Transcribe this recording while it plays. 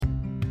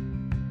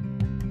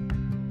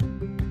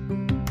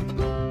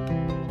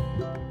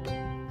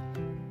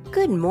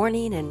Good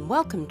morning and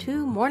welcome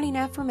to Morning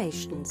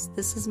Affirmations.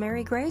 This is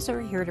Mary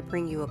Grazer here to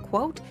bring you a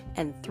quote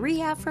and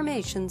 3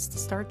 affirmations to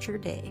start your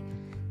day.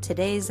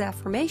 Today's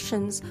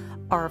affirmations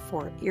are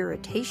for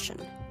irritation.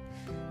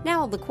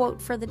 Now, the quote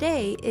for the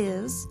day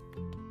is,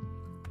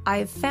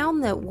 I've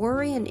found that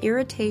worry and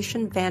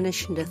irritation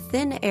vanish into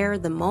thin air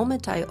the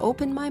moment I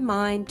open my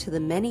mind to the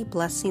many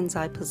blessings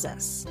I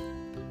possess.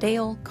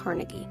 Dale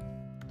Carnegie.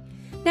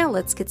 Now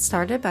let's get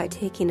started by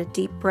taking a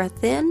deep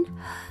breath in.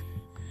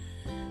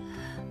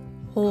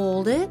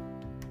 Hold it,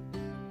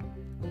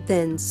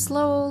 then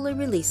slowly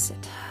release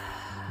it.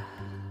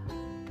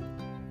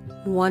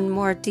 One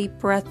more deep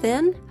breath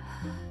in.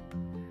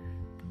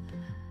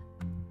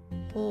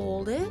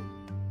 Hold it,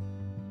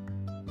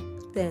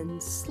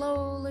 then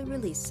slowly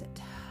release it.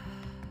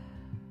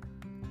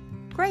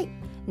 Great.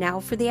 Now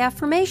for the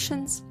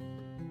affirmations.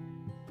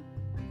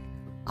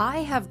 I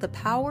have the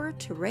power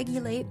to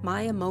regulate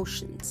my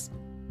emotions.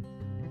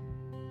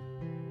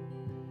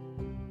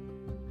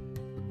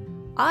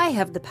 I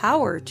have the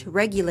power to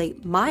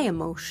regulate my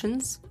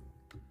emotions.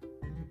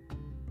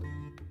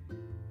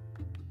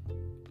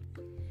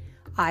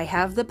 I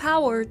have the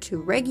power to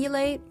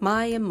regulate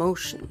my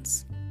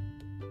emotions.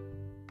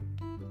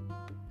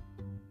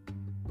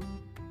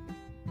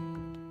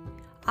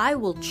 I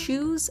will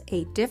choose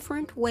a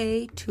different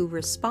way to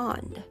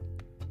respond.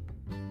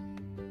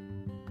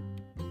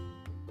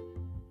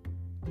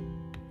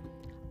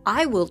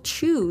 I will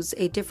choose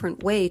a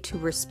different way to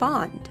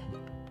respond.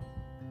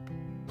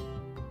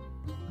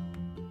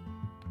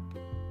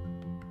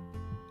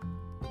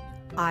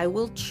 I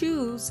will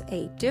choose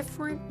a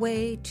different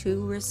way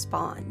to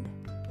respond.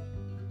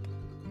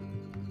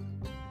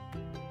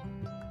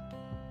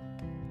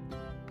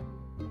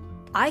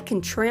 I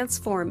can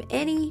transform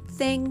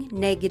anything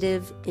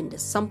negative into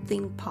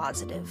something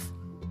positive.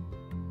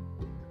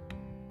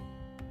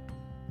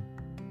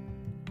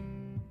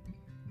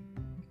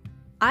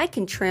 I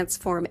can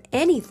transform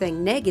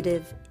anything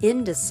negative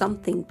into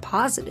something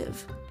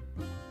positive.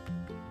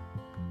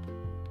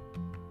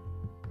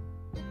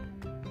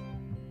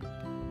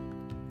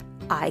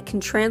 I can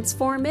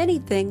transform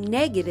anything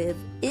negative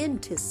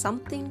into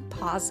something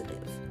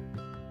positive.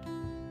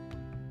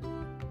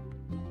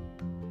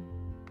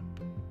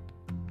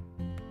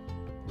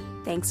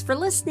 Thanks for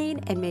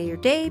listening, and may your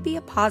day be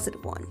a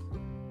positive one.